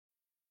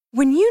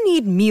When you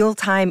need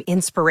mealtime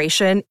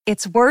inspiration,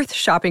 it's worth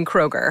shopping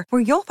Kroger,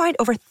 where you'll find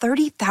over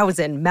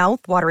 30,000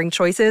 mouth-watering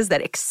choices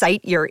that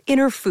excite your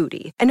inner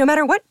foodie. And no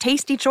matter what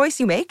tasty choice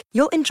you make,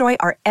 you'll enjoy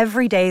our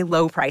everyday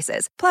low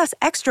prices, plus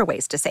extra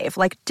ways to save,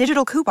 like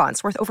digital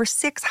coupons worth over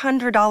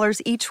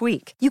 $600 each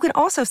week. You can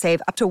also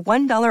save up to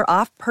 $1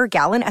 off per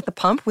gallon at the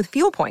pump with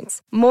fuel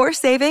points. More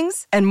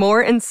savings and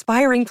more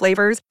inspiring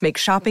flavors make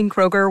shopping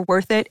Kroger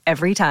worth it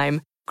every time.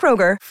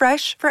 Kroger,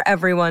 fresh for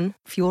everyone.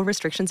 Fuel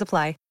restrictions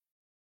apply.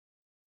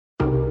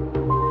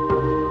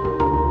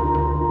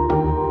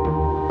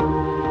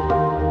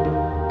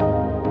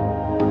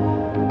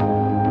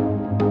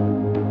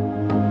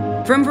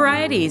 From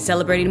Variety,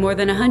 celebrating more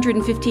than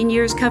 115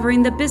 years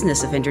covering the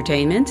business of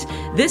entertainment,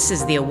 this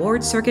is the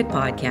Award Circuit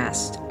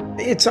Podcast.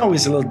 It's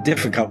always a little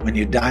difficult when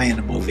you die in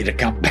a movie to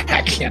come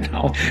back,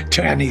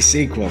 to any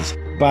sequels.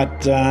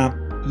 But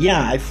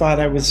I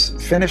thought I was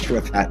finished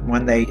with that.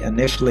 When they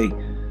initially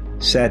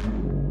said,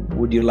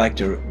 would you like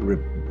to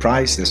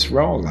reprise this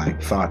role? I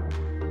thought,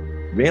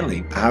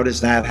 really? How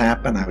does that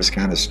happen? I was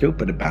kind of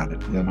stupid about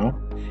it,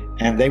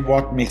 And they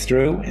walked me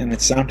through, and it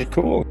sounded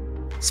cool.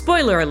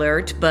 Spoiler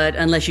alert, but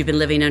unless you've been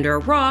living under a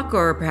rock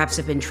or perhaps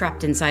have been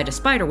trapped inside a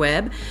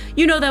spiderweb,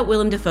 you know that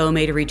Willem Dafoe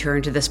made a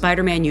return to the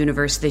Spider-Man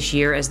universe this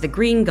year as the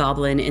Green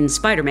Goblin in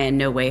Spider-Man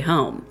No Way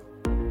Home.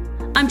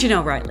 I'm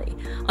Janelle Riley.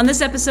 On this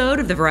episode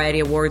of the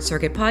Variety Award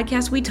Circuit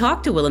Podcast, we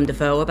talked to Willem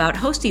Dafoe about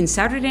hosting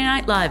Saturday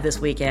Night Live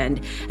this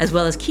weekend, as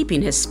well as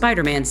keeping his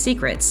Spider-Man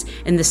secrets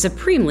in the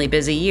supremely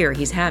busy year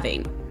he's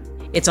having.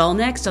 It's all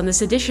next on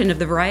this edition of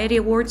the Variety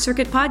Award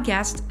Circuit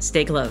Podcast.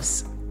 Stay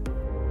close.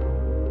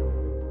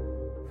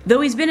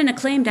 Though he's been an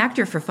acclaimed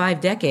actor for 5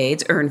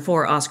 decades, earned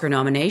 4 Oscar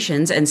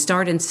nominations, and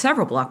starred in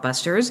several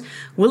blockbusters,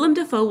 Willem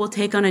Dafoe will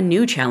take on a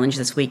new challenge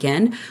this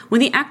weekend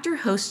when the actor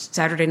hosts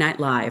Saturday Night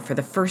Live for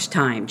the first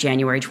time,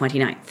 January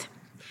 29th.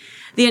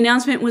 The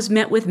announcement was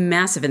met with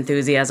massive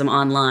enthusiasm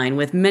online,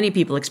 with many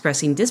people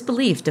expressing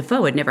disbelief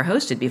Dafoe had never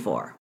hosted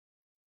before.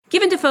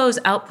 Given Dafoe's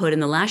output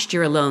in the last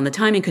year alone, the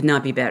timing could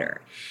not be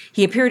better.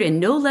 He appeared in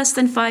no less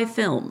than 5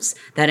 films.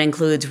 That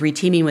includes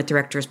reteaming with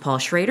directors Paul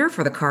Schrader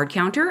for The Card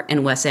Counter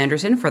and Wes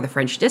Anderson for The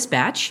French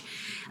Dispatch,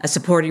 a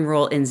supporting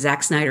role in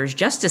Zack Snyder's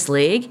Justice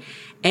League,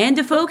 and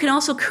Dafoe can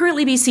also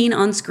currently be seen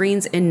on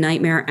screens in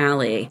Nightmare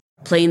Alley,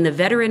 playing the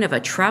veteran of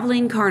a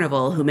traveling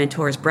carnival who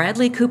mentors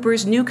Bradley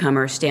Cooper's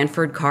newcomer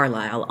Stanford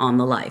Carlyle on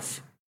The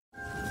Life.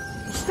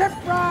 Step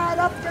right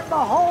up and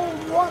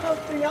behold one of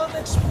the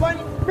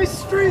unexplained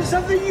mysteries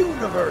of the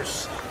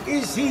universe.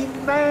 Is he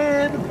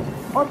man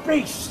or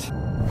beast?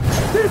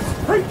 This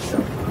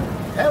creature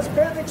has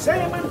been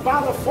examined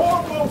by the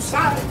foremost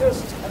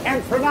scientists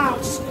and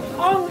pronounced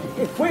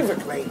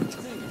unequivocally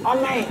a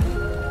man.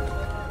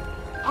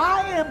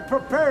 I am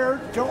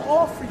prepared to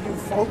offer you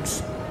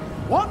folks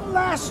one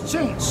last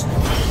chance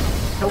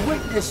to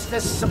witness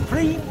this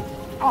supreme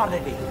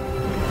oddity.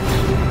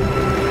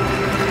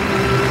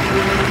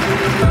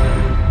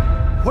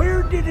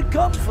 Where did it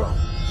come from?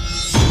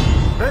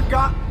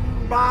 Begotten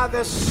by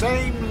the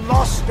same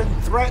lust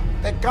and threat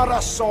that got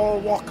us all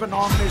walking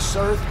on this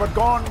earth, but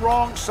gone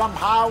wrong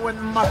somehow in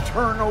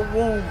maternal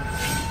womb.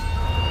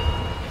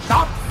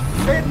 Not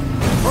fit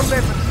for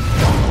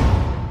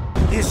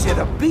living. Is it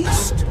a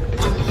beast?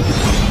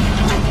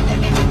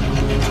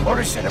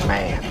 Or is it a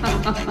man?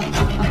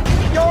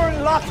 You're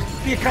in luck,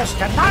 because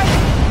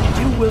tonight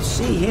you will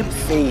see him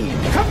feed.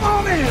 Come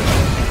on in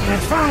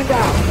and find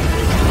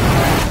out.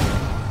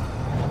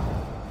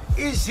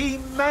 Is he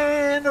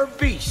man or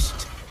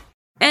beast?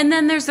 And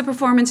then there's the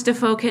performance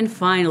Dafoe can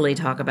finally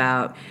talk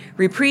about,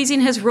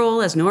 reprising his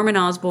role as Norman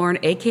Osborn,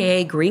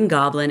 aka Green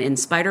Goblin, in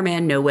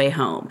Spider-Man No Way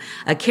Home,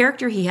 a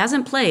character he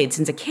hasn't played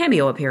since a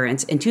cameo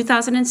appearance in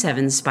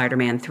 2007's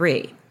Spider-Man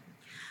 3.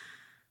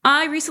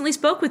 I recently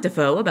spoke with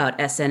Dafoe about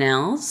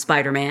SNL,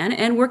 Spider-Man,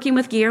 and working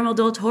with Guillermo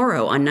del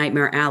Toro on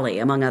Nightmare Alley,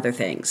 among other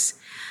things.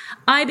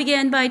 I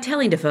began by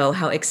telling Dafoe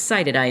how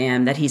excited I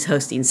am that he's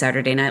hosting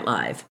Saturday Night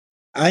Live.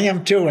 I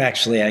am too,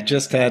 actually. I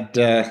just had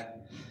a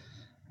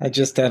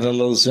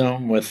little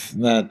Zoom with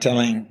the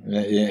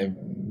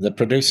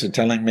producer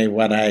telling me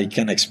what I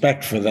can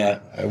expect for the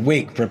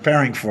week,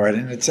 preparing for it,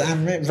 and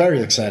I'm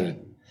very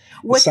excited.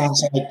 It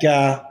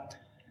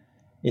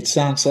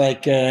sounds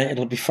like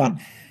it'll be fun.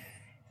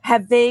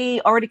 Have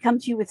they already come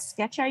to you with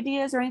sketch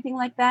ideas or anything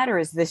like that, or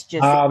is this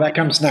just? Oh, that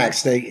comes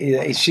next.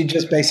 She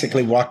just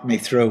basically walked me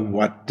through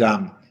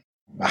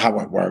how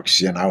it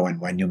works, and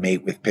when you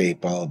meet with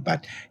people.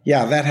 But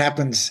yeah, that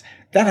happens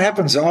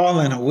all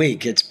in a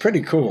week. It's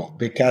pretty cool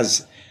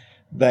because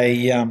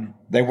they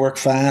work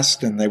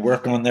fast and they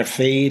work on their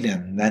feet,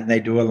 and then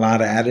they do a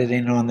lot of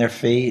editing on their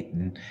feet,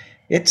 and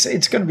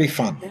it's going to be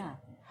fun. Yeah.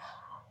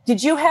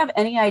 Did you have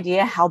any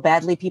idea how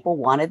badly people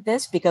wanted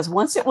this? Because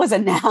once it was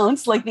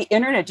announced, the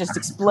internet just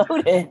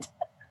exploded.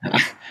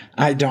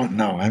 I don't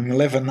know. I'm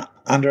living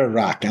under a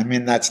rock. I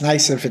mean, that's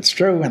nice if it's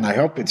true, and I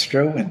hope it's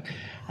true, and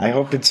I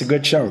hope it's a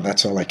good show.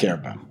 That's all I care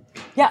about.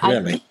 Yeah,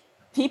 really.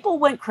 People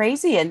went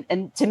crazy,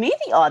 and to me,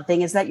 the odd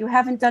thing is that you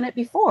haven't done it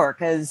before,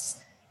 because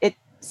it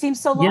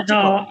seems so logical.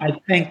 I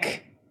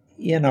think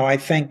I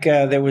think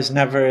there was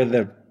never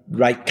the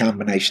right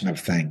combination of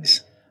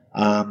things.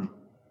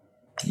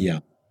 Yeah,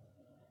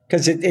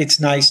 because it's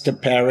nice to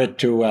pair it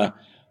to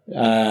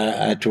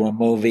a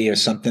movie or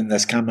something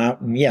that's come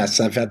out. And yes,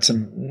 I've had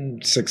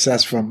some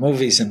successful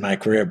movies in my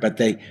career, but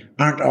they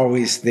aren't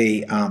always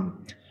the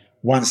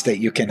ones that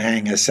you can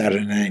hang a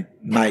Saturday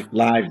Night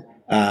Live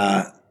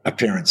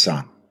appearance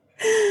on.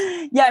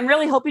 Yeah, I'm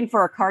really hoping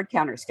for a card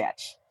counter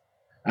sketch.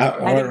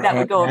 I think that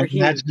would go over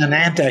huge. Imagine an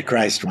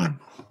Antichrist one.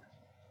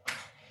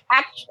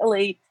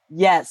 Actually,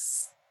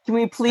 yes. Can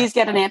we please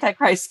get an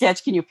Antichrist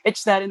sketch? Can you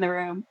pitch that in the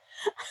room?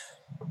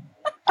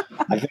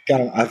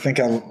 I think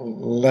I'll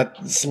let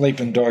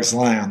sleeping dogs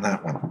lie on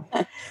that one.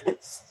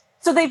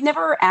 So they've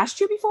never asked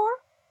you before?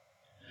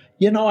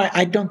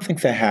 I don't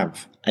think they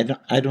have.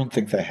 I don't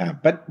think they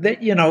have. But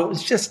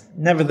it's just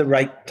never the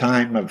right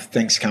time of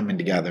things coming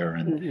together.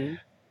 And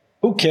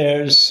who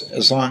cares?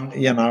 As long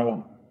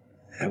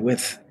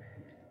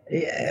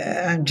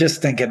I'm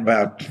just thinking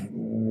about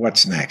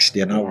what's next.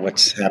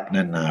 What's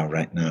happening now,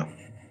 right now.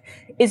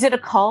 Is it a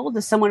call?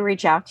 Does someone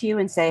reach out to you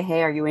and say,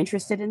 "Hey, are you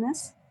interested in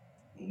this?"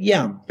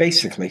 Yeah,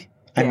 basically.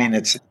 I mean,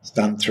 it's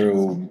done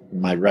through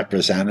my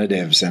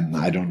representatives, and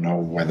I don't know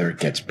whether it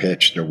gets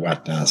pitched or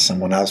what.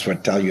 Someone else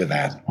would tell you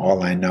that.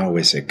 All I know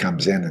is it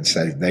comes in and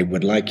says they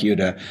would like you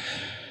to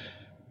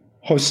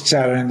host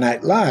Saturday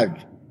Night Live.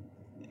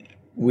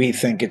 We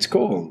think it's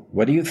cool.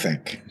 What do you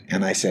think?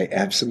 And I say,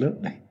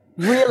 absolutely.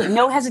 Really?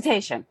 No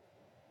hesitation?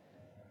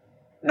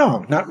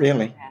 No, not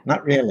really.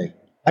 Not really.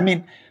 I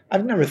mean,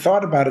 I've never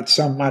thought about it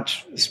so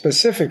much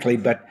specifically,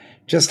 but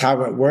just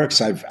how it works,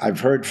 I've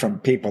heard from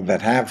people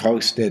that have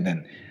hosted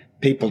and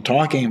people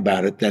talking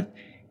about it that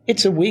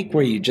it's a week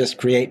where you just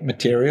create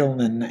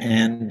material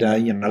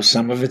and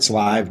some of it's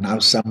live, now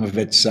some of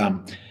it's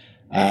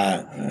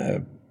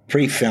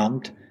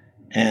pre-filmed,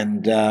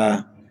 and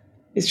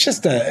it's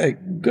just a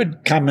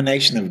good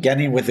combination of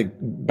getting with a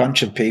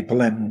bunch of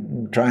people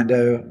and trying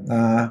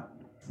to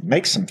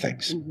make some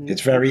things.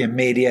 It's very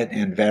immediate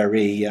and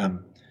very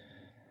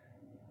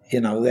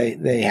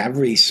they have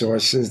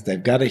resources,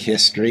 they've got a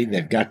history,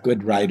 they've got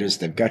good writers,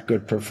 they've got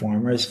good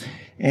performers,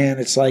 and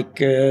it's like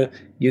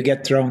you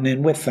get thrown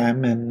in with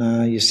them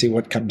and you see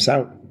what comes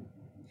out.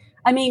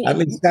 I mean, at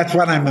least that's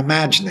what I'm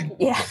imagining.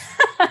 Yeah.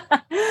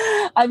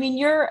 I mean,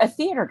 you're a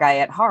theater guy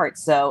at heart,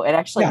 so it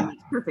actually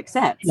makes perfect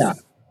sense.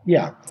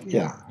 Yeah.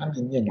 I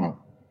mean,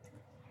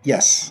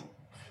 yes.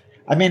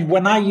 I mean,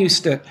 when I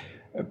used to,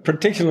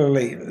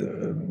 particularly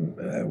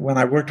when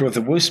I worked with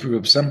the Wooster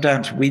Group,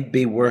 sometimes we'd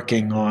be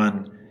working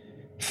on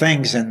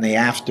things in the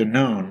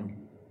afternoon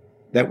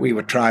that we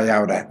would try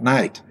out at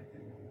night,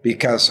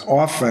 because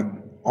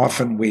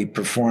often we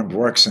performed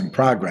works in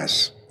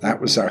progress.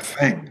 That was our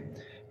thing,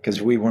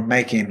 because we were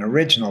making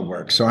original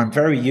work. So I'm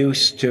very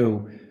used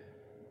to,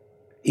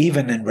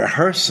 even in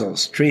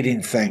rehearsals,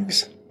 treating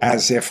things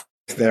as if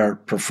they're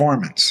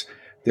performance.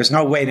 There's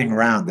no waiting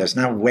around. There's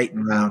no waiting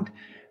around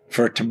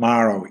for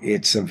tomorrow.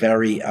 It's a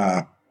very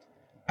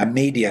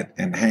immediate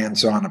and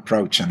hands-on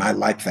approach, and I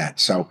like that.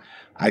 So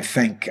I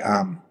think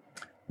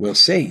we'll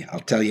see. I'll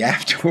tell you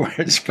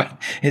afterwards, but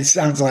it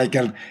sounds like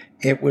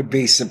it would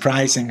be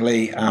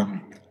surprisingly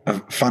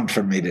fun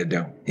for me to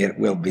do. It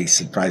will be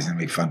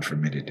surprisingly fun for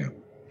me to do.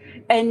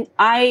 And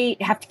I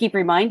have to keep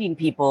reminding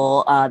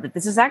people that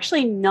this is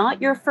actually not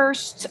your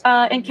first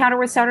encounter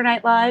with Saturday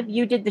Night Live.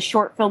 You did the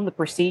short film The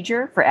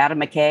Procedure for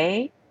Adam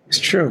McKay. It's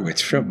true.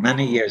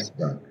 Many years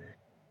ago.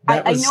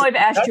 I know I've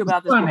asked you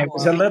about this before. It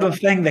was a little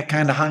thing that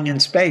kind of hung in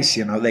space.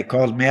 They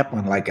called me up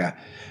on like a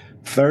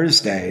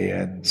Thursday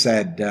and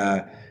said,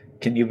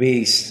 can you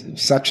be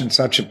such and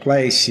such a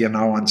place,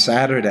 on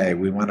Saturday?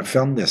 We want to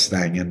film this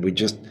thing. And we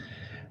just,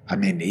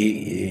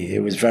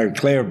 it was very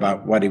clear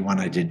about what he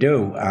wanted to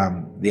do,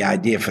 the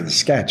idea for the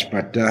sketch,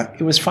 but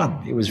it was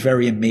fun. It was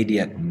very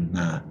immediate, and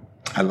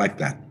I liked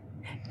that.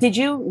 Did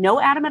you know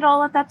Adam at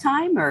all at that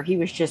time, or he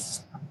was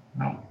just...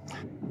 No,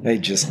 they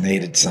just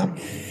needed some,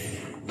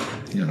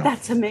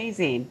 That's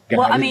amazing.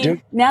 Well,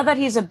 now that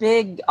he's a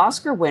big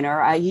Oscar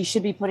winner, he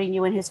should be putting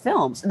you in his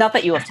films. Not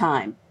that you have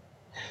time.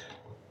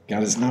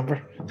 Got his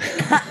number?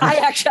 I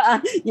actually,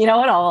 you know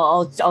what?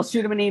 I'll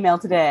shoot him an email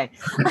today.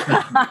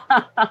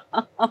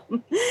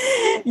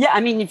 Yeah,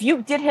 if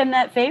you did him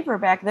that favor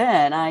back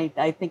then, I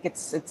think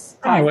it's. It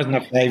wasn't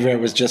a favor. It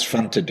was just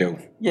fun to do.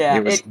 Yeah,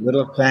 it was a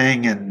little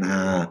thing, and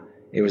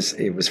it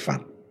was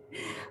fun.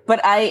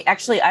 But I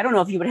don't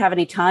know if you would have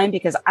any time,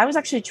 because I was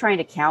actually trying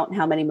to count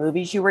how many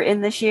movies you were in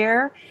this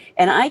year,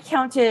 and I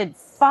counted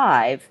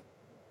 5.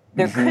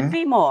 There could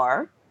be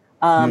more,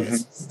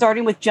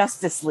 starting with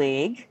Justice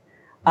League.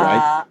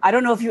 Right. I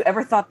don't know if you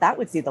ever thought that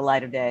would see the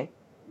light of day.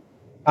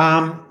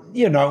 My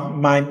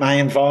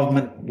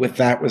involvement with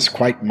that was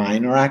quite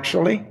minor,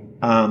 actually.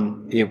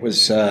 It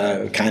was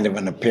kind of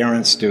an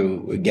appearance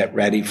to get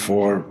ready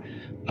for,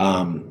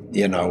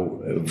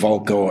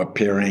 Volko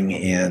appearing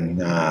in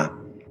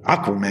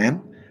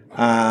Aquaman.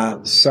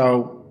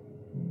 So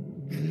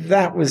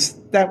that was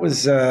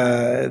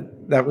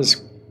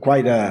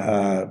quite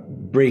a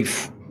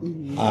brief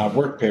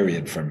work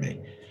period for me.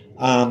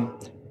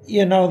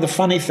 The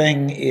funny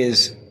thing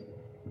is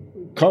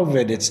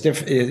COVID,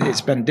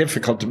 it's been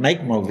difficult to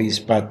make movies,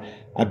 but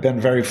I've been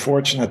very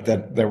fortunate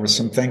that there were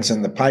some things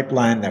in the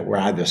pipeline that were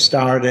either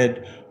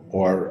started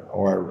or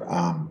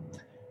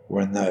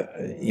were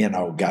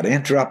got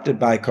interrupted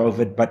by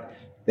COVID, but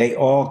they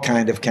all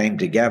kind of came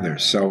together.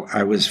 So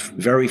I was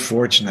very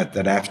fortunate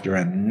that after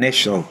an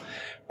initial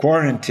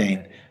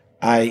quarantine,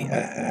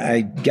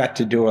 I got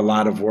to do a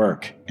lot of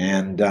work,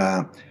 and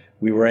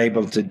we were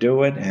able to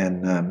do it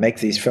and make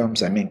these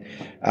films. I mean,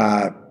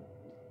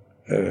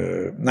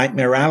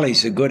 Nightmare Alley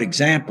is a good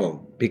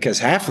example because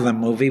half of the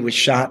movie was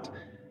shot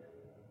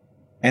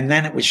and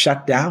then it was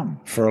shut down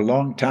for a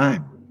long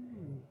time.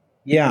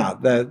 Yeah,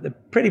 the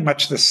pretty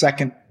much the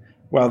second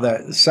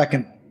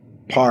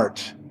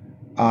part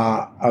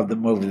of the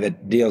movie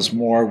that deals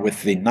more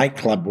with the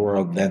nightclub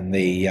world than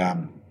the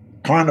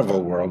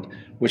carnival world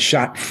was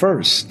shot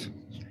first.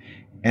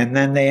 And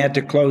then they had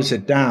to close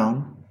it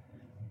down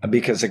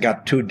because it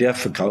got too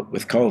difficult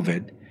with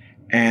COVID.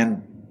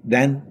 And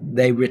then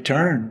they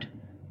returned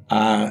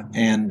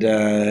and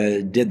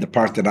did the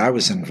part that I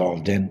was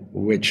involved in,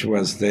 which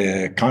was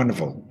the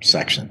carnival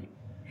section.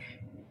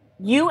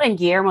 You and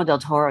Guillermo del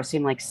Toro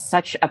seem like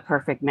such a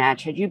perfect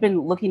match. Had you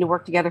been looking to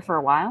work together for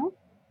a while?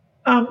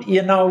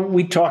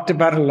 We talked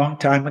about it a long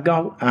time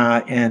ago,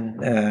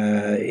 and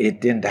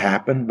it didn't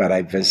happen, but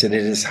I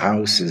visited his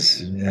house,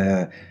 his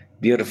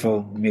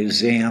beautiful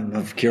museum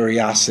of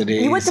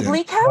curiosities. You went to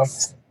Bleak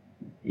House?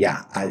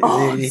 Yeah.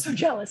 I'm so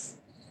jealous.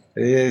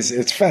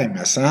 It's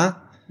famous, huh?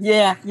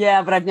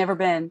 Yeah, but I've never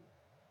been.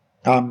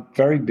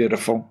 Very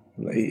beautiful.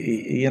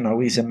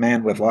 He's a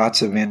man with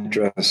lots of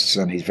interests,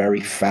 and he's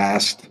very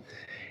fast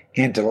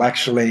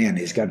intellectually, and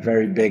he's got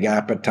very big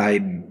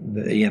appetite, and,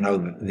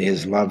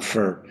 his love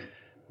for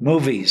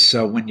movies.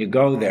 So when you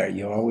go there,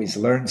 you always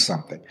learn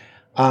something.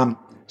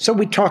 So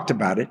we talked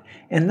about it.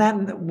 And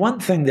then one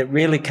thing that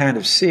really kind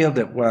of sealed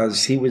it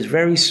was he was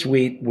very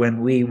sweet when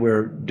we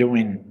were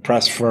doing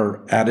press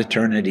for At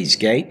Eternity's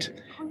Gate,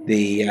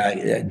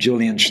 the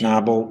Julian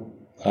Schnabel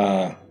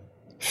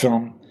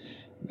film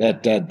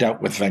that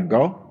dealt with Van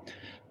Gogh.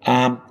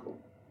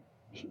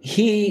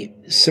 He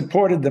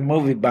supported the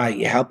movie by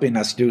helping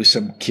us do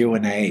some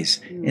Q&As.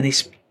 And he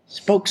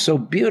spoke so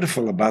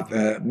beautiful about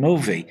the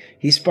movie.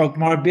 He spoke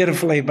more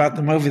beautifully about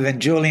the movie than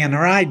Julian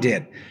or I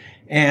did.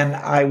 And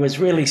I was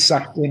really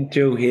sucked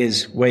into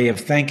his way of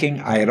thinking.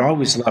 I had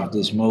always loved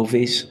his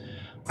movies.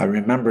 I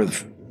remember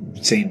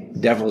seeing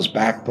Devil's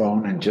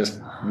Backbone and just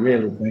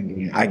really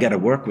thinking, I got to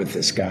work with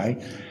this guy.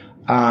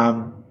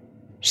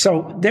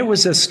 So there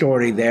was a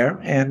story there,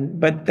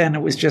 but then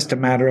it was just a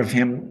matter of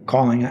him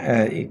calling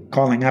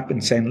up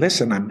and saying,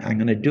 listen, I'm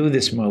going to do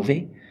this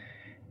movie.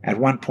 At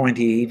one point,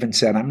 he even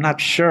said, I'm not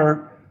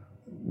sure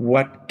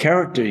what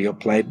character you'll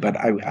play, but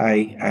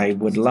I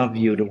would love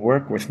you to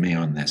work with me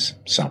on this.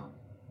 So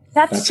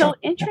that's so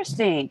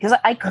interesting, because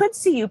I could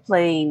see you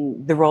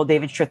playing the role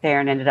David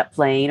Strathairn ended up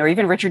playing, or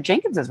even Richard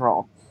Jenkins's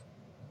role.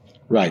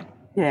 Right.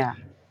 Yeah.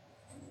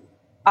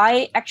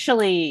 I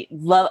actually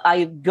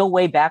I go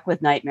way back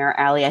with Nightmare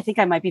Alley. I think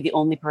I might be the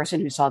only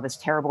person who saw this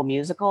terrible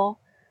musical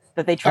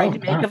that they tried to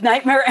make of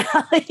Nightmare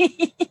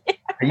Alley.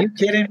 Are you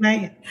kidding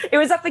me? It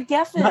was at the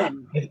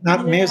Geffen. It's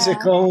not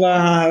musical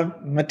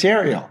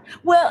material.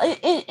 Well,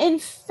 in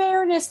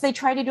fairness, they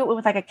tried to do it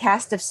with like a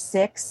cast of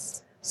 6.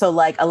 So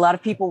like a lot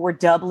of people were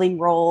doubling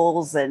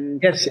roles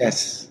and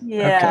yes.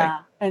 Yeah.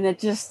 Okay. And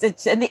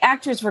and the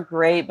actors were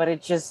great, but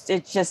it just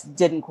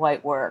didn't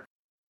quite work.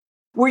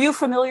 Were you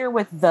familiar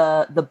with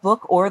the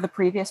book or the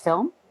previous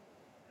film?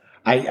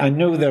 I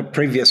knew the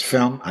previous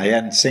film. I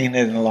hadn't seen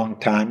it in a long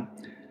time.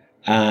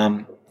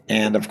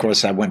 And of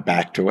course, I went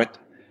back to it.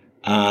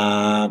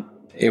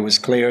 It was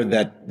clear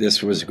that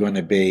this was going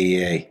to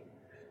be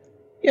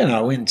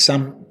in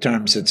some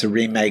terms, it's a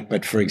remake.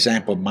 But for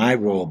example, my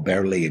role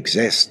barely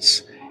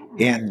exists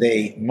in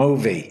the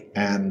movie.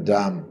 And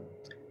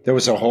there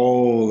was a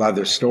whole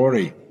other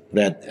story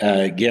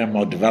that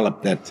Guillermo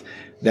developed that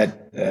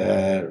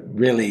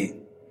really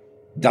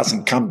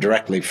doesn't come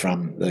directly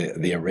from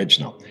the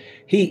original.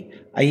 He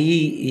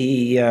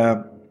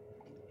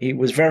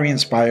was very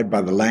inspired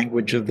by the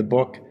language of the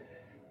book.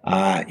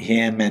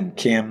 Him and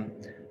Kim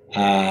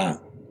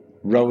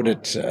wrote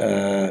it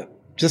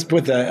just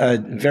with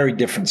a very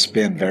different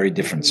spin, very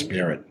different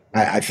spirit.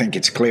 I think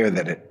it's clear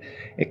that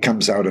it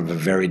comes out of a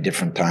very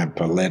different time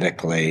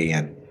politically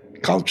and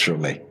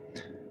culturally.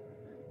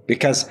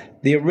 Because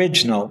the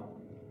original,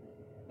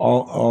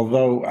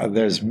 although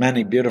there's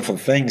many beautiful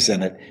things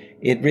in it,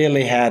 it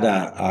really had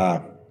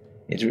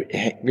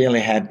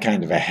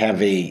kind of a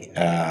heavy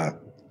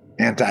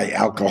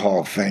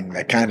anti-alcohol thing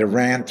that kind of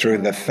ran through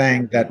the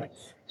thing that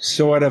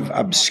sort of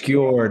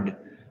obscured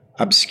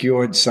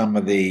some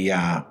of the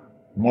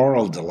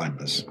moral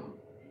dilemmas.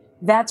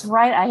 That's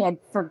right. I had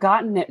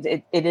forgotten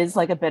it. It is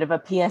like a bit of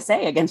a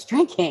PSA against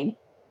drinking.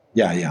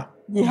 Yeah.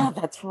 Yeah,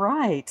 that's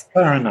right.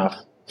 Fair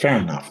enough.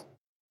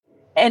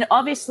 And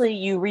obviously,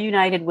 you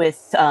reunited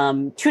with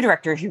 2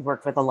 directors you've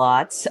worked with a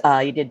lot.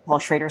 You did Paul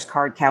Schrader's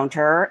Card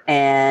Counter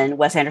and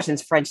Wes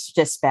Anderson's French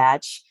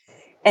Dispatch.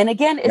 And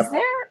again, is Yep.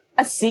 there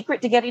a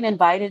secret to getting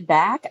invited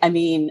back? I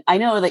mean, I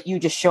know that you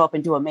just show up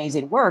and do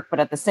amazing work, but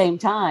at the same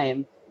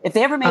time, if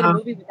they ever made a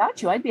movie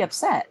without you, I'd be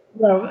upset.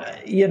 Well,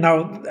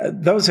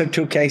 those are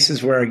two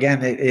cases where,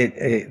 again,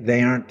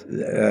 they aren't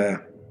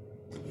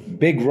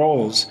big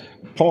roles.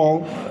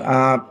 Paul,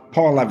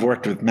 I've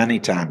worked with many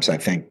times, I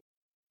think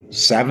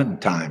 7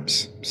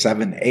 times,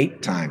 7,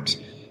 8 times.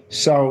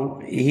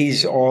 So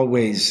he's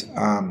always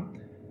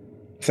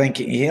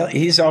thinking,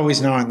 he's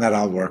always knowing that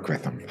I'll work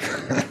with him.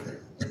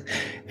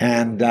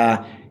 And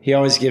he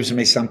always gives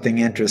me something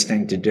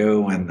interesting to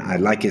do, and I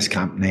like his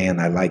company, and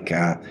I like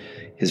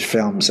his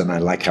films, and I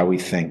like how he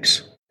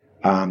thinks.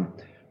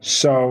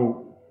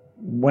 So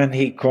when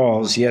he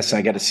calls, yes,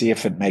 I got to see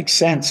if it makes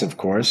sense, of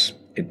course.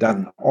 It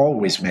doesn't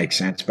always make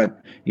sense,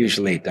 but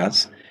usually it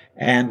does.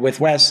 And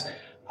with Wes,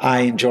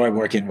 I enjoy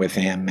working with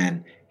him,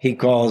 and he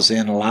calls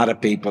in a lot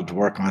of people to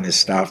work on his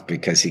stuff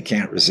because he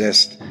can't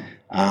resist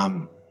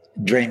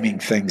dreaming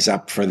things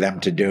up for them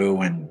to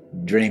do and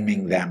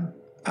dreaming them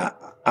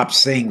up,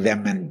 seeing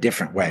them in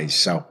different ways.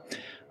 So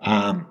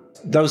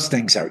those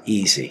things are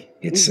easy.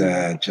 It's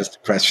just a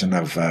question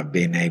of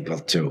being able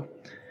to,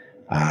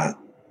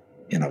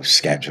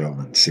 schedule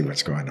and see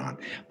what's going on.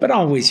 But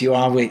you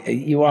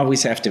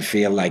always have to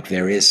feel like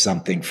there is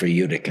something for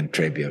you to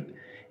contribute,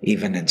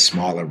 even in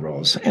smaller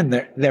roles. And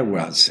there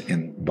was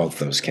in both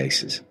those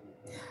cases.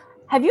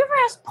 Have you ever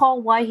asked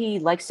Paul why he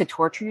likes to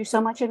torture you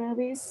so much in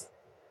movies?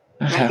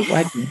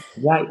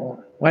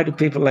 Why do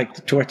people like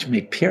to torture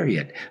me?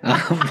 Period.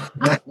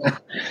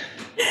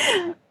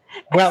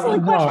 Well,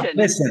 no,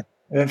 listen.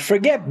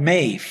 Forget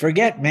me.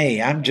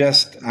 I'm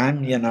just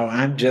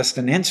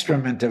an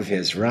instrument of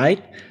his,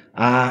 right?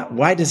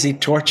 Why does he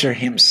torture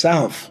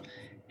himself?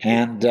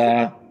 And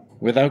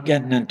without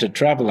getting into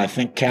trouble, I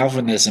think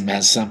Calvinism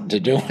has something to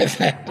do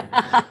with it.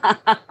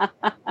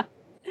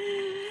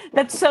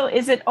 That's so.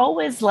 Is it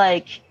always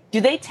like? Do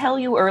they tell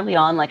you early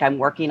on, like, I'm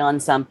working on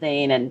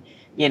something, and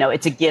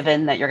it's a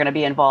given that you're going to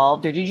be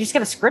involved, or do you just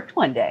get a script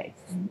one day?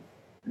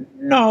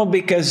 No,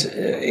 because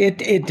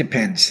it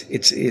depends.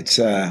 It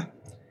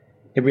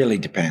really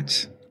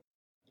depends.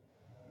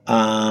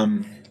 Yeah,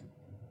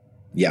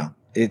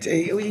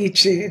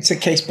 it's a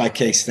case by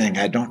case thing.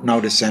 I don't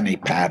notice any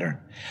pattern.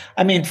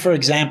 I mean, for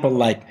example,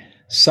 like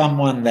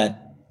someone like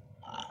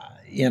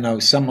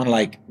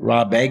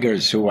Rob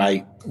Eggers, who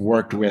I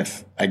worked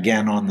with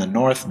again on The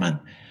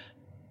Northman.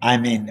 I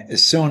mean,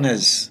 as soon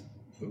as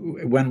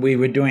when we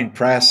were doing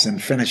press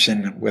and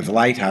finishing with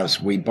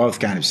Lighthouse, we both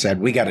kind of said,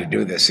 we got to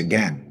do this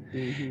again.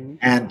 Mm-hmm.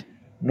 And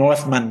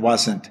Northman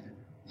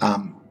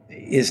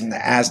isn't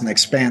as an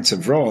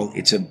expansive role.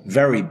 It's a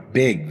very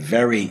big,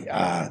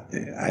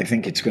 I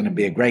think it's going to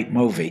be a great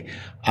movie.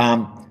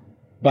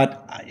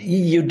 But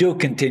you do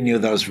continue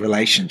those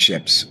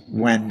relationships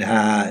when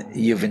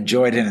you've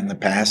enjoyed it in the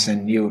past,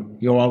 and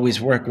you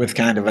always work with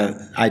kind of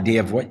an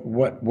idea of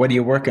what are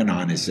you working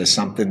on? Is there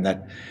something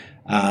that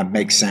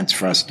makes sense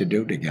for us to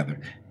do together?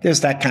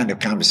 There's that kind of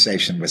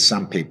conversation with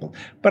some people,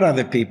 but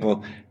other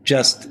people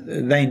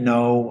they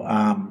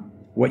know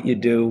what you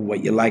do,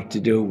 what you like to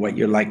do, what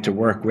you like to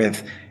work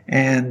with,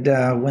 and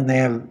when they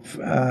have,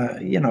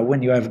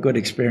 when you have a good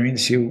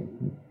experience, you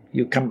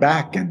come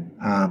back and.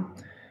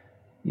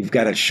 You've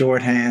got a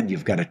shorthand.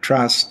 You've got a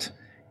trust.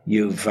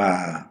 It's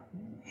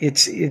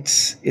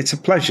a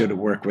pleasure to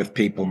work with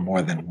people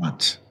more than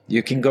once.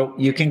 You can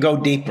go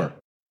deeper.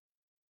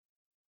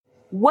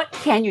 What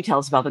can you tell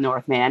us about The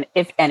Northman,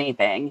 if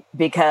anything?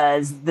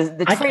 Because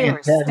the trailer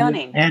is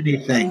stunning.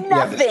 Anything?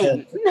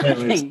 Nothing. Yeah,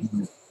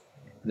 Nothing.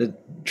 The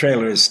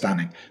trailer is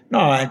stunning. No,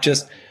 I'm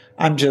just.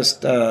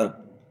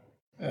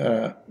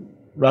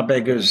 Rob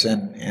Eggers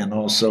and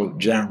also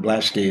Jaron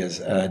Blaschke as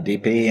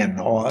DP and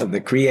all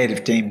the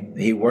creative team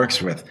he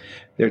works with.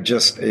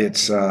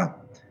 It's a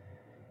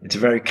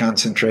very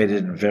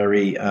concentrated and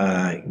very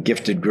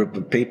gifted group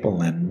of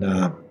people, and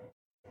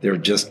they're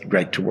just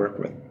great to work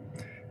with.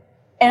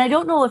 And I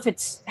don't know if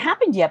it's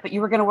happened yet, but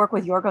you were going to work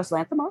with Yorgos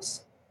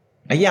Lanthimos?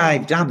 Yeah,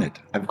 I've done it.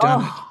 And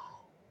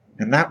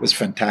that was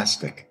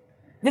fantastic.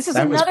 This is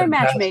another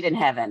match made in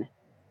heaven.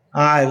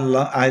 I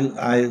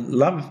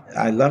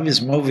love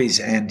his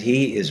movies, and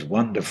he is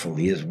wonderful.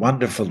 He is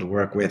wonderful to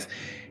work with.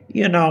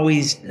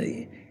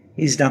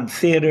 He's done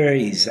theater.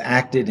 He's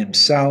acted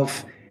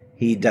himself.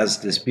 He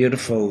does this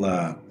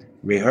beautiful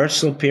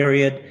rehearsal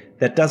period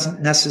that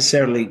doesn't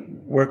necessarily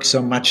work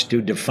so much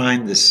to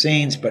define the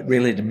scenes, but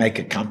really to make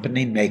a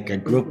company, make a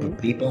group of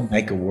people,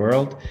 make a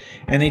world.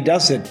 And he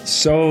does it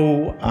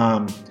so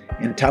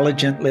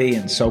intelligently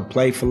and so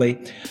playfully.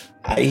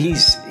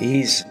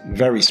 He's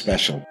very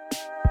special.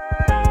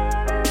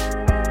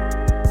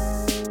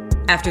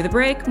 After the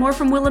break, more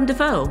from Willem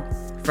Dafoe.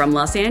 From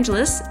Los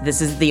Angeles, this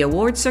is the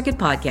Awards Circuit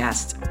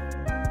Podcast.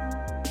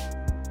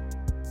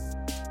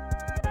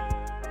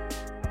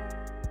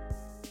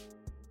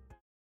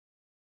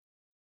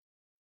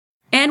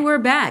 And we're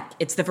back.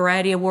 It's the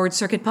Variety Awards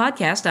Circuit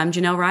Podcast. I'm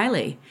Janelle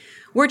Riley.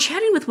 We're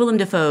chatting with Willem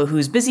Dafoe,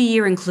 whose busy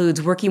year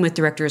includes working with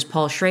directors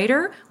Paul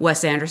Schrader,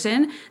 Wes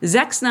Anderson,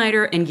 Zack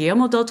Snyder, and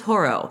Guillermo del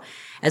Toro.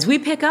 As we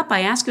pick up,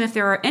 I ask him if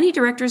there are any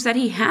directors that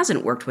he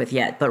hasn't worked with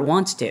yet, but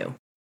wants to.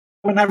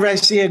 Whenever I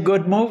see a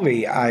good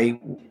movie, I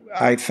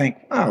think,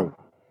 oh,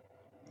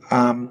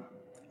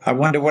 I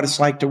wonder what it's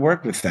like to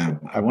work with them.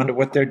 I wonder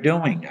what they're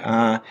doing.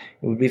 It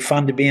would be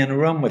fun to be in a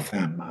room with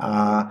them.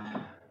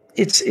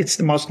 It's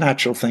the most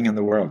natural thing in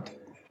the world.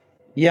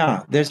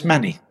 Yeah, there's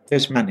many.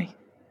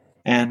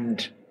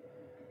 And,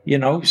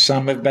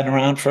 some have been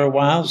around for a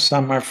while,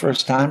 some are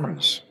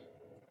first-timers.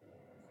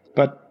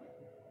 But,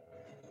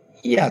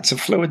 yeah, it's a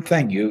fluid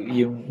thing.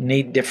 You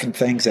need different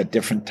things at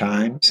different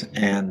times,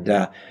 and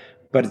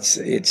but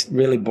it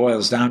really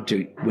boils down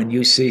to when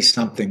you see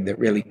something that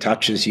really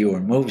touches you or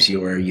moves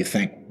you, or you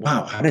think,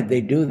 wow, how did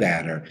they do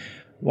that? Or,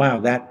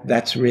 wow,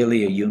 that's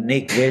really a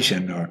unique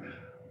vision, or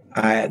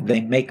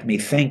they make me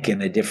think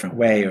in a different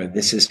way, or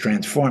this has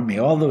transformed me.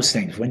 All those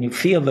things. When you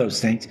feel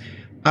those things,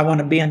 I want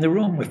to be in the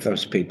room with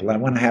those people. I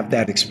want to have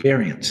that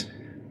experience.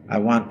 I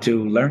want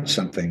to learn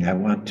something. I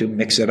want to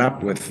mix it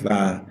up with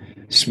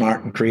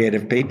smart and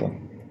creative people.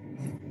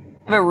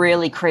 I have a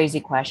really crazy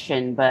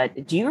question,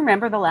 but do you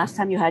remember the last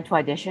time you had to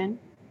audition?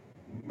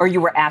 Or you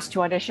were asked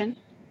to audition?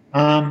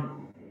 I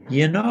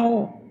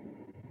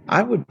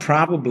would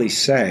probably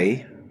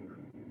say,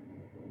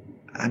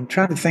 I'm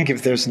trying to think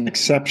if there's an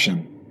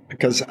exception,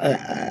 because there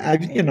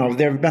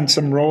have been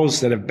some roles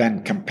that have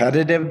been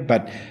competitive,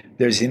 but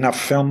there's enough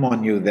film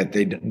on you that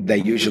they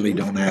usually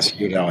don't ask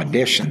you to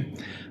audition.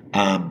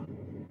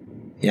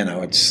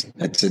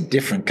 It's a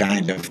different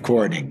kind of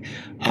courting.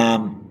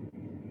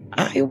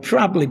 It'll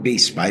probably be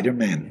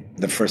Spider-Man,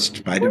 the first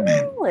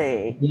Spider-Man.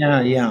 Really?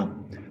 Yeah.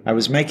 I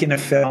was making a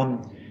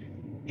film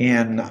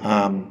in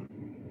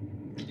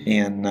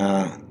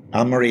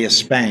Almeria,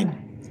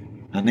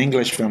 Spain, an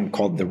English film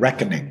called The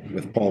Reckoning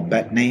with Paul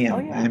Bettany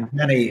and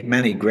many,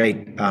 many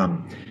great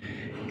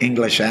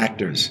English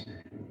actors.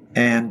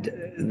 And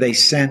they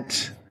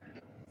sent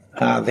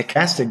the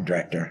casting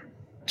director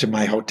to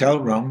my hotel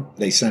room.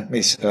 They sent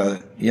me,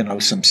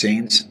 some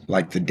scenes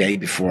like the day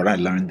before I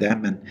learned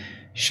them, and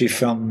she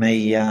filmed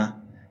me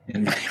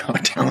in my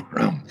hotel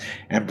room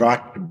and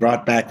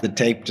brought back the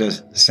tape to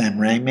Sam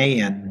Raimi,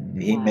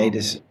 and he made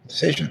his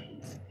decision.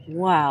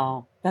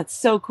 Wow, that's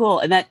so cool.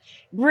 And that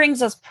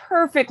brings us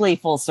perfectly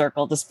full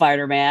circle to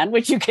Spider-Man,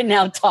 which you can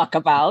now talk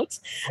about.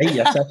 Hey,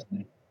 yes, that's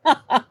me.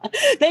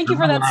 Thank you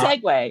for that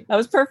segue. That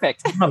was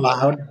perfect. I'm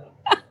allowed.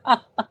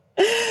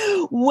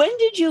 When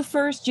did you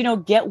first,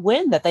 get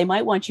wind that they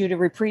might want you to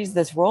reprise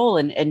this role?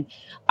 And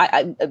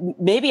I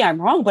maybe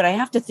I'm wrong, but I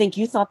have to think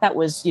you thought that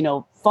was,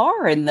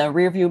 far in the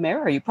rearview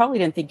mirror. You probably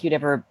didn't think you'd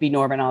ever be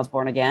Norman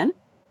Osborn again.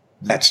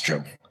 That's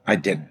true. I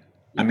didn't.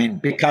 I mean,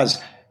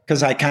 because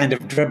I kind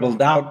of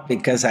dribbled out,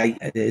 because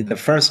the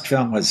first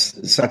film was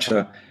such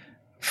a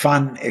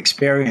fun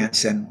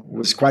experience and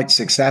was quite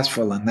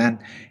successful. And then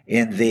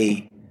in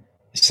the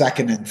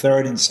second and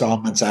third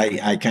installments,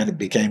 I kind of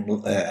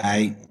became,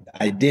 I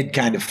did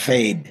kind of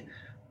fade.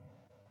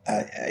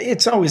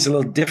 It's always a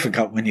little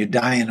difficult when you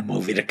die in a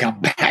movie to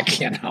come back,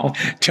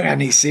 to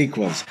any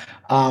sequels.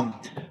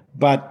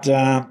 But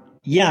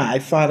I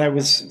thought I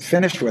was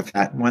finished with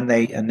that. When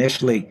they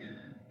initially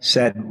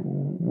said,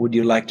 would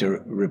you like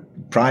to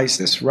reprise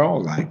this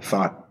role? I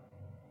thought,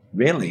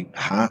 really?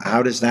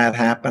 How does that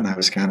happen? I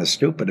was kind of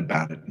stupid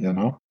about it,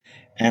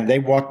 And they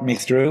walked me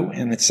through,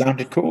 and it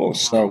sounded cool.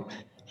 So,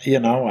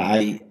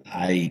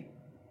 I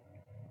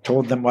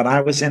told them what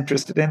I was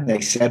interested in. They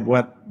said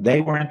what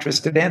they were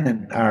interested in,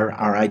 and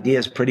our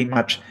ideas pretty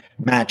much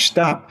matched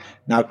up.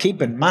 Now,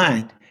 keep in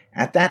mind,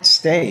 at that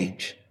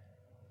stage,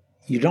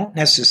 you don't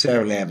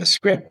necessarily have a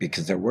script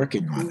because they're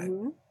working on it.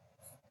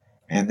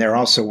 And they're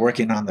also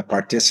working on the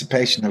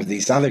participation of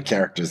these other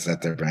characters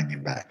that they're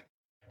bringing back.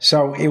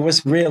 So it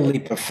was a real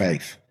leap of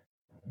faith.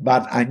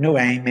 But I knew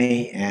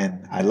Amy,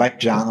 and I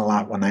liked John a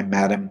lot when I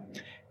met him.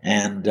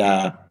 And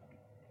there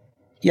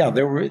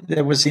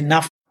was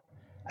enough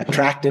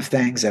attractive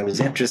things. I was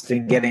interested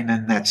in getting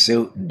in that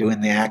suit and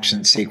doing the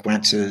action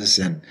sequences,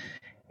 and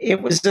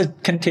it was a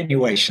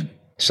continuation.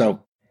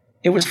 So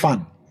it was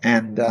fun,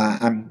 and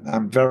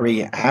I'm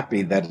very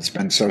happy that it's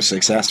been so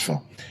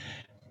successful.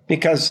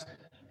 Because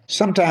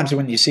sometimes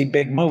when you see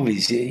big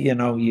movies,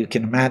 you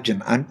can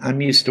imagine.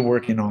 I'm used to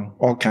working on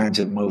all kinds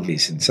of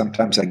movies, and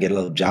sometimes I get a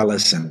little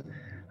jealous, and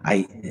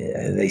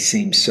they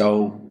seem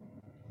so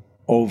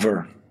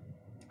over.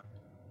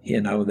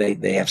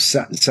 They have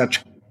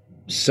such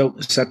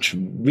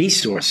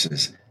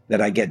resources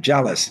that I get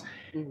jealous.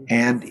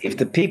 And if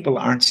the people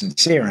aren't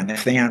sincere and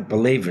if they aren't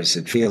believers,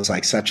 it feels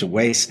like such a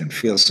waste and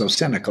feels so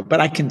cynical.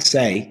 But I can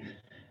say,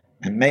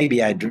 and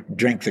maybe I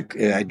drank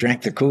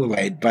the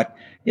Kool-Aid, but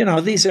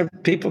these are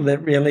people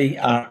that really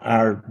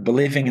are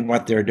believing in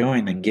what they're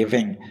doing and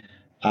giving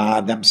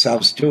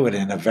themselves to it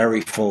in a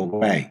very full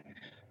way.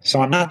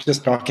 So I'm not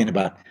just talking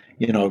about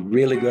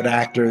really good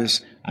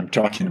actors. I'm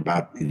talking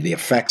about the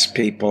effects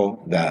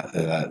people,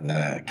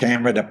 the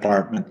camera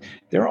department.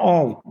 They're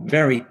all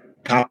very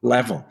top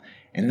level.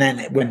 And then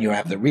when you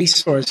have the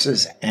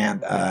resources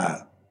and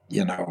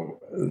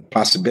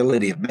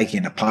possibility of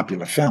making a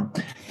popular film,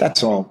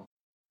 that's all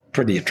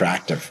pretty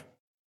attractive.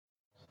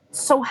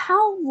 So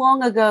how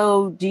long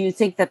ago do you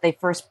think that they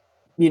first,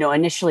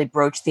 initially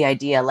broached the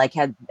idea? Like,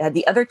 had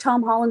the other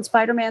Tom Holland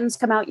Spider-Mans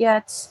come out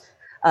yet?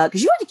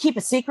 Because you had to keep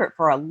a secret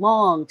for a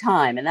long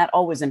time, and that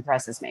always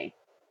impresses me.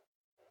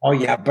 Oh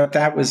yeah, but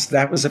that was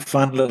a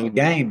fun little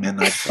game,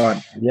 and I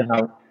thought,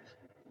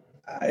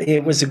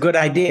 it was a good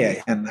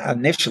idea. And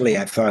initially,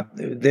 I thought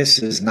this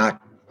is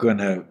not going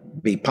to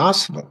be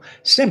possible,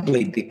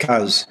 simply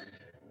because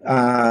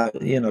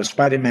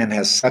Spider-Man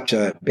has such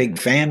a big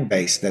fan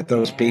base that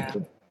those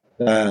people,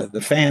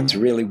 the fans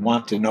really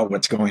want to know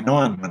what's going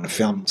on when the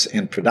film's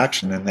in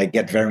production, and they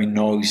get very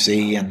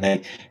noisy, and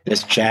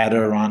there's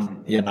chatter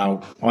on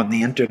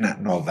the internet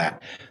and all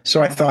that.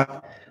 So I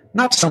thought,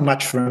 not so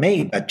much for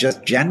me, but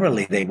just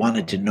generally, they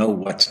wanted to know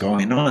what's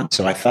going on.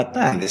 So I thought,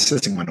 this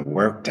isn't going to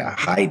work to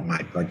hide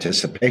my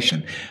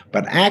participation.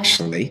 But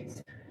actually,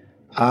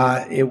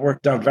 it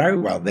worked out very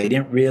well. They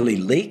didn't really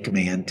leak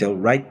me until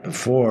right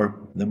before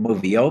the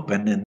movie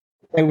opened, and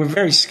they were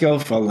very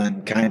skillful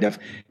in kind of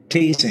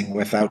teasing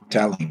without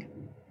telling.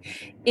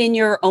 In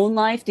your own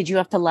life, did you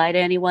have to lie to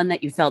anyone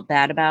that you felt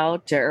bad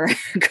about, or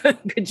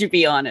could you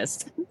be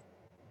honest?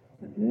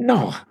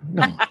 No.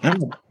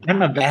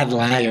 I'm a bad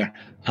liar.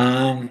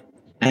 I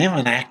am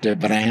an actor,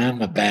 but I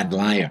am a bad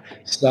liar.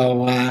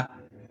 So,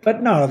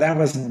 but no, that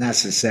wasn't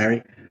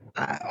necessary.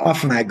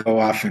 Often I go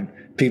off and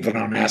people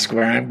don't ask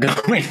where I'm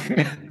going.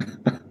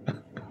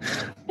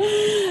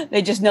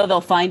 They just know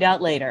they'll find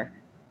out later.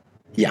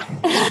 Yeah.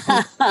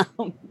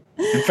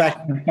 In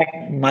fact,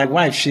 my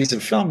wife, she's a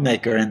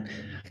filmmaker, and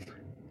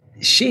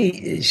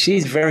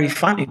she's very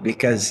funny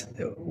because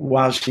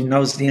while she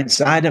knows the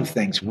inside of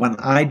things, when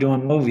I do a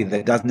movie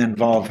that doesn't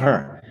involve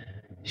her,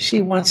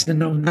 she wants to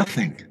know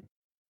nothing.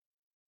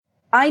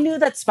 I knew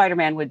that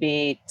Spider-Man would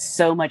be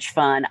so much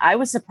fun. I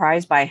was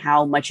surprised by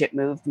how much it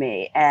moved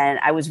me, and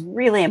I was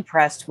really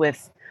impressed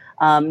with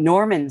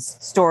Norman's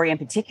story in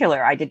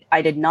particular.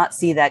 I did not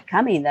see that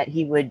coming, that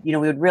he would, we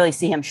would really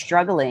see him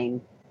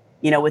struggling,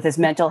 with his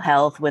mental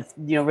health, with,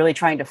 really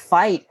trying to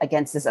fight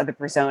against this other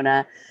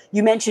persona.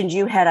 You mentioned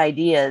you had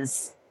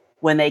ideas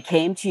when they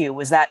came to you.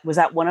 Was that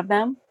one of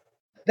them?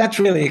 That's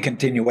really a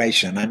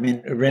continuation. I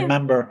mean,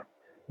 remember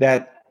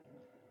that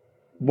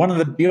one of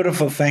the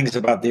beautiful things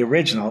about the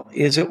original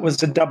is it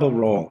was a double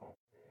role.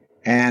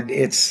 And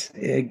it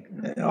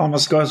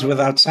almost goes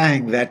without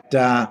saying that,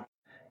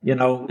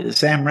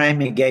 Sam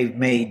Raimi gave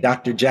me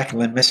Dr.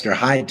 Jekyll and Mr.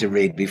 Hyde to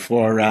read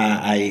before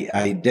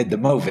I did the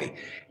movie.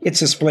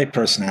 It's a split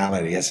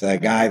personality. It's a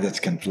guy that's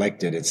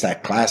conflicted. It's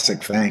that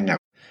classic thing of,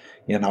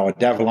 a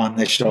devil on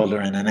this shoulder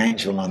and an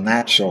angel on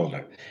that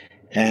shoulder.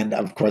 And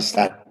of course,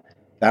 that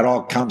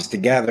all comes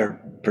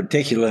together,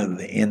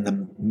 particularly in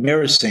the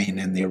mirror scene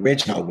in the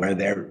original, where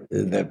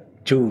the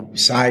two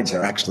sides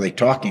are actually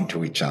talking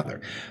to each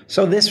other.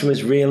 So this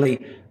was really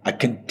a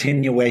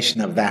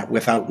continuation of that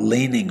without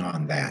leaning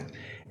on that.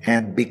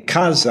 And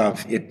because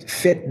of it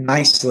fit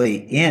nicely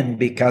in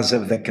because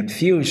of the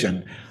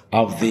confusion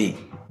of the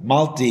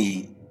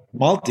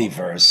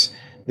multiverse.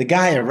 The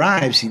guy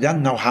arrives, he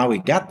doesn't know how he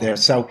got there,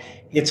 so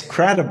it's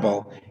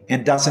credible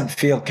and doesn't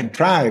feel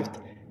contrived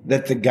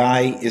that the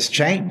guy is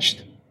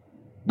changed.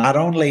 Not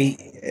only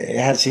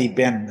has he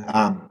been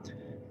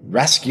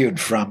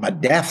rescued from a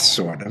death,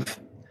 sort of,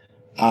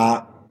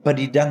 but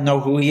he doesn't know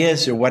who he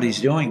is or what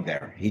he's doing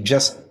there. He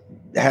just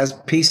has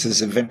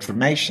pieces of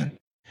information.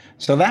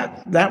 So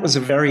that was a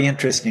very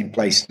interesting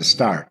place to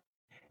start.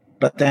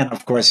 But then,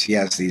 of course, he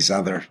has these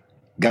other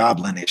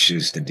goblin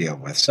issues to deal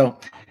with. So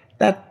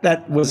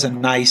that was a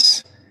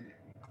nice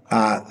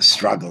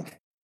struggle.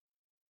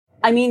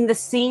 I mean, the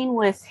scene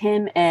with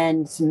him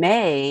and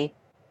May,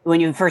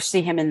 when you first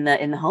see him in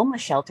the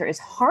homeless shelter, is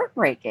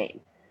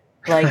heartbreaking.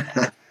 Like,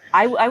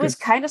 I was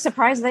kind of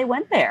surprised they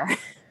went there.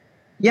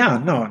 Yeah,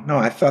 no,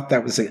 I thought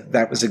that was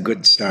a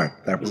good start.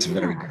 That was a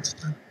very good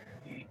start.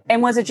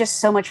 And was it just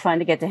so much fun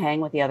to get to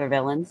hang with the other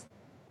villains?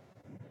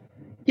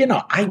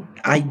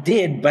 I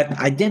did, but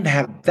I didn't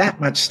have that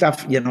much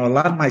stuff. A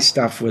lot of my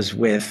stuff was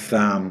with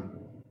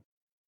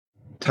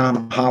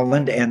Tom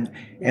Holland,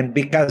 and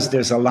because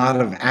there's a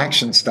lot of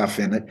action stuff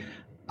in it,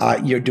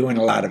 you're doing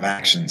a lot of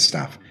action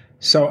stuff.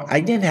 So I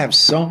didn't have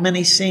so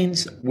many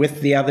scenes with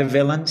the other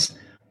villains,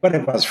 but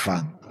it was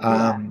fun.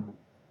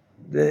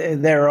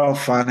 They're all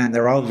fun, and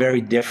they're all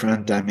very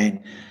different. I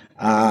mean,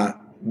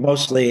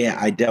 mostly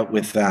I dealt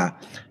with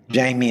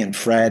Jamie and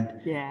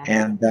Fred,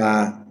 and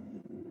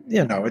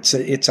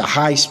it's a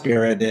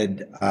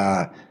high-spirited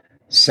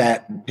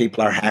set, and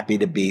people are happy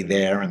to be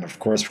there. And of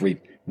course,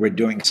 we're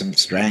doing some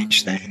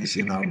strange things,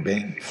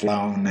 being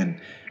flown and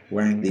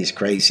wearing these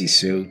crazy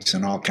suits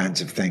and all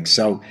kinds of things.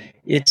 So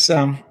it's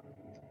a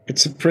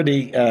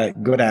pretty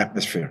good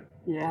atmosphere.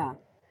 Yeah.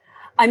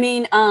 I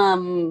mean,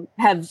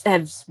 have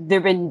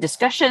there been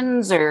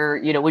discussions, or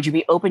would you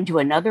be open to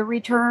another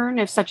return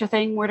if such a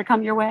thing were to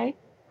come your way?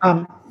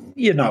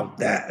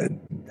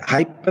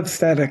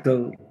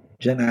 Hypothetical,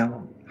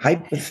 Janelle.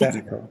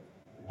 Hypothetical.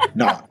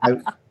 No,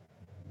 I'm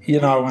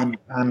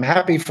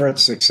happy for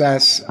its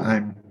success.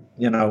 I'm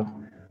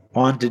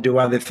on to do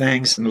other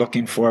things and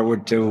looking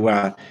forward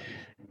to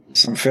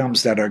some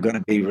films that are going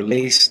to be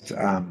released.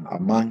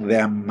 Among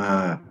them,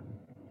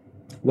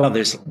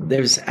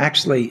 there's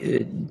actually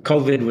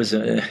COVID was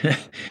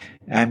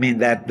I mean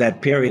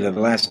that period of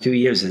the last 2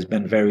 years has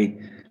been very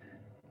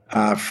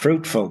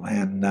fruitful,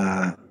 and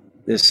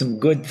there's some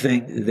good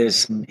things. There's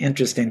some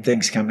interesting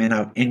things coming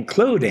out,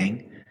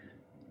 including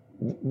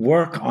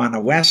work on a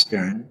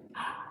Western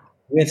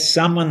with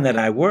someone that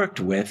I worked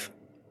with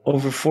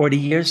over 40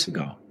 years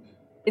ago.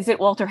 Is it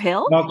Walter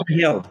Hill? Walter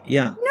Hill,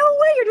 yeah. No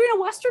way, you're doing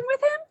a Western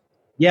with him?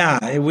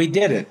 Yeah, we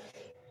did it.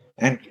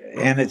 And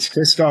it's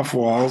Christoph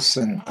Waltz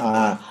and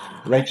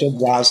Rachel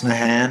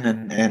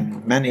Brosnahan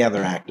and many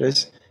other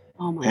actors.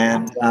 Oh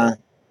my God.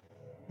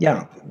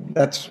 Yeah,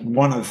 that's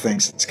one of the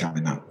things that's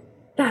coming up.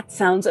 That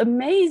sounds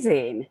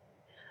amazing.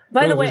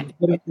 By the way,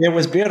 it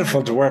was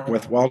beautiful to work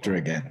with Walter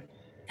again,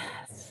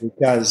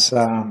 because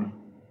I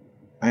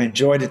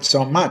enjoyed it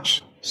so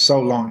much so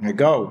long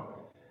ago,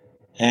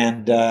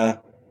 and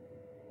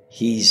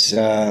he's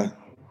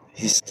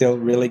still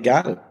really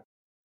got it.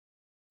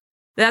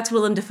 That's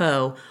Willem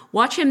Dafoe.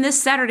 Watch him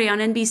this Saturday on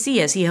NBC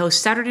as he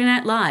hosts Saturday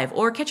Night Live,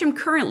 or catch him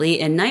currently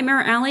in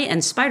Nightmare Alley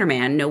and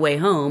Spider-Man: No Way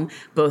Home,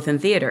 both in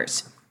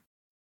theaters.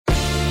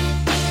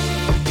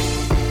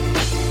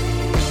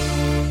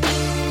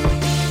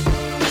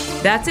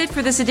 That's it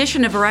for this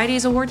edition of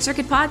Variety's Award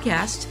Circuit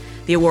Podcast.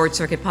 The Award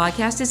Circuit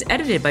Podcast is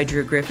edited by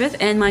Drew Griffith,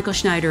 and Michael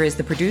Schneider is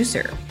the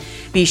producer.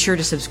 Be sure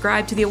to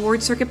subscribe to the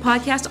Award Circuit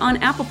Podcast on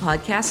Apple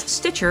Podcasts,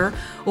 Stitcher,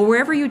 or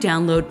wherever you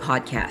download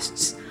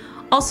podcasts.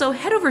 Also,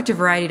 head over to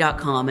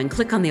Variety.com and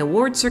click on the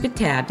Award Circuit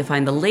tab to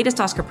find the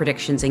latest Oscar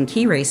predictions and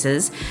key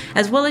races,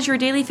 as well as your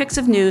daily fix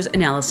of news,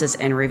 analysis,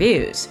 and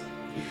reviews.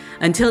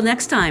 Until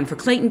next time, for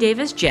Clayton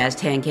Davis, Jazz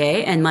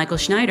Tankay, and Michael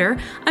Schneider,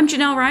 I'm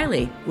Janelle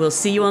Riley. We'll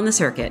see you on the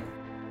circuit.